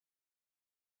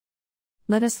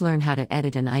Let us learn how to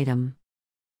edit an item.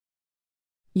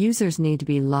 Users need to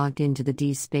be logged into the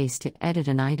DSpace to edit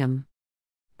an item.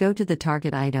 Go to the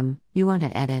target item you want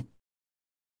to edit.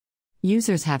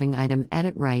 Users having item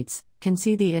edit rights can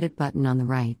see the Edit button on the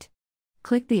right.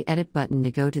 Click the Edit button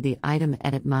to go to the Item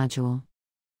Edit module.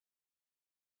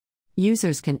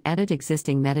 Users can edit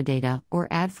existing metadata or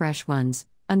add fresh ones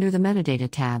under the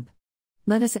Metadata tab.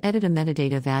 Let us edit a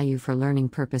metadata value for learning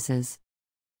purposes.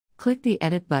 Click the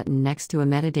Edit button next to a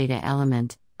metadata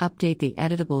element, update the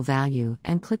editable value,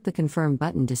 and click the Confirm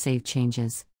button to save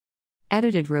changes.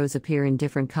 Edited rows appear in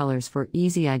different colors for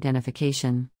easy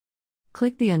identification.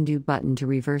 Click the Undo button to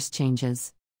reverse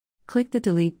changes. Click the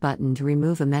Delete button to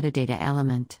remove a metadata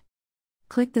element.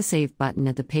 Click the Save button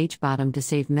at the page bottom to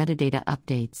save metadata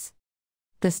updates.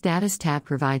 The Status tab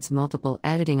provides multiple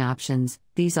editing options.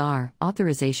 These are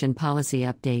authorization policy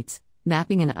updates,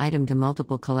 mapping an item to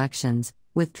multiple collections,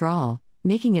 withdrawal,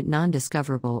 making it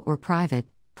non-discoverable or private,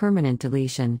 permanent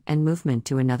deletion, and movement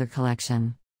to another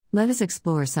collection. Let us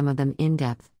explore some of them in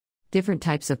depth. Different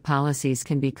types of policies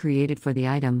can be created for the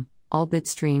item, all bit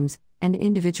streams, and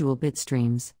individual bit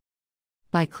streams.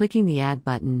 By clicking the Add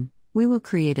button, we will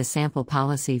create a sample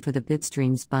policy for the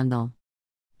bitstreams bundle.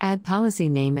 Add policy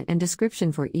name and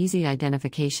description for easy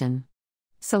identification.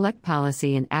 Select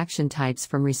policy and action types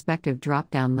from respective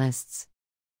drop-down lists.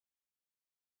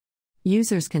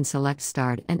 Users can select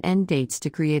start and end dates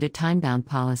to create a time-bound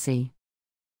policy.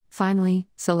 Finally,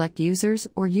 select users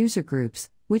or user groups,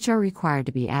 which are required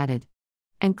to be added,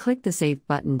 and click the Save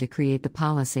button to create the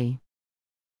policy.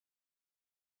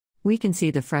 We can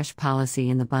see the fresh policy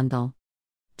in the bundle.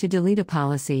 To delete a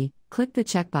policy, click the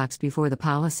checkbox before the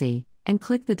policy, and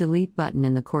click the Delete button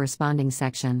in the corresponding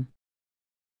section.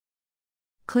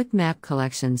 Click Map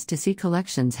Collections to see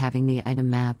collections having the item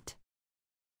mapped.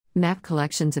 Map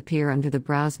collections appear under the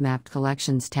Browse Mapped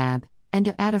Collections tab, and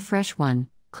to add a fresh one,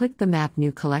 click the Map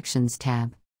New Collections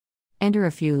tab. Enter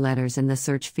a few letters in the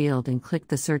search field and click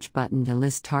the Search button to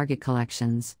list target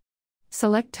collections.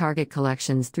 Select Target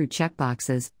Collections through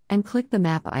checkboxes, and click the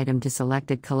Map Item to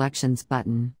Selected Collections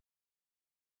button.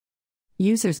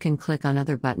 Users can click on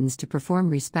other buttons to perform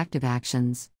respective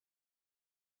actions.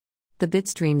 The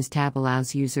Bitstreams tab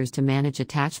allows users to manage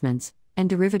attachments and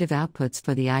derivative outputs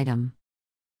for the item.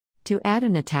 To add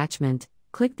an attachment,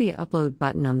 click the Upload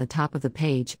button on the top of the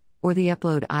page, or the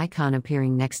upload icon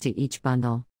appearing next to each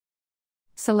bundle.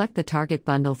 Select the target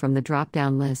bundle from the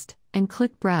drop-down list, and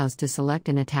click Browse to select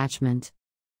an attachment.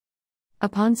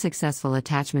 Upon successful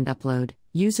attachment upload,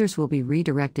 users will be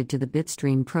redirected to the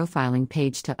Bitstream profiling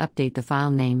page to update the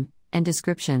file name and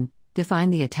description,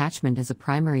 define the attachment as a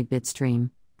primary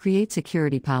bitstream, create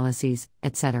security policies,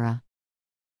 etc.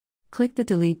 Click the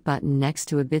Delete button next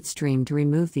to a bitstream to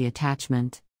remove the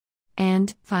attachment.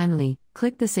 And, finally,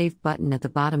 click the Save button at the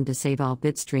bottom to save all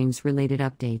bitstreams related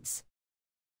updates.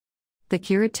 The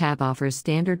Curate tab offers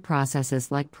standard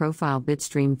processes like profile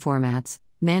bitstream formats,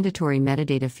 mandatory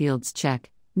metadata fields check,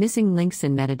 missing links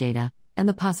in metadata, and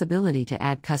the possibility to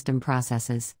add custom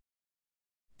processes.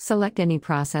 Select any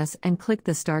process and click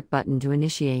the Start button to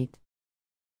initiate.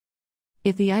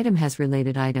 If the item has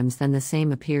related items, then the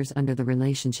same appears under the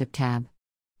Relationship tab.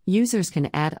 Users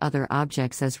can add other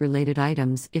objects as related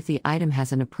items if the item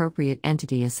has an appropriate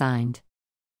entity assigned.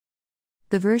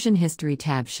 The Version History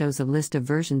tab shows a list of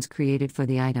versions created for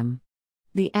the item.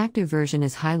 The active version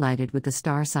is highlighted with the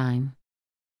star sign.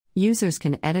 Users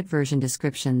can edit version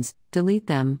descriptions, delete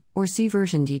them, or see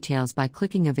version details by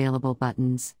clicking available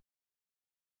buttons.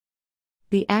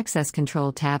 The Access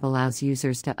Control tab allows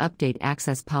users to update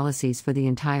access policies for the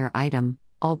entire item,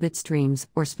 all bitstreams,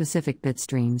 or specific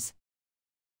bitstreams.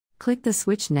 Click the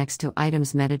switch next to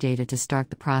Items Metadata to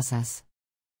start the process.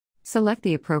 Select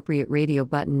the appropriate radio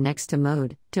button next to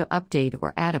Mode to update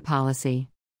or add a policy.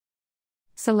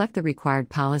 Select the required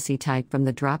policy type from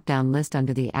the drop-down list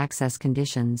under the Access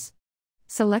Conditions.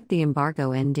 Select the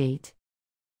embargo end date.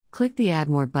 Click the Add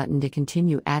More button to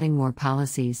continue adding more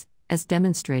policies, as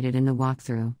demonstrated in the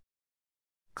walkthrough.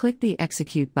 Click the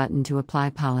Execute button to apply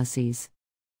policies.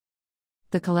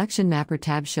 The Collection Mapper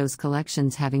tab shows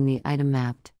collections having the item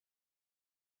mapped.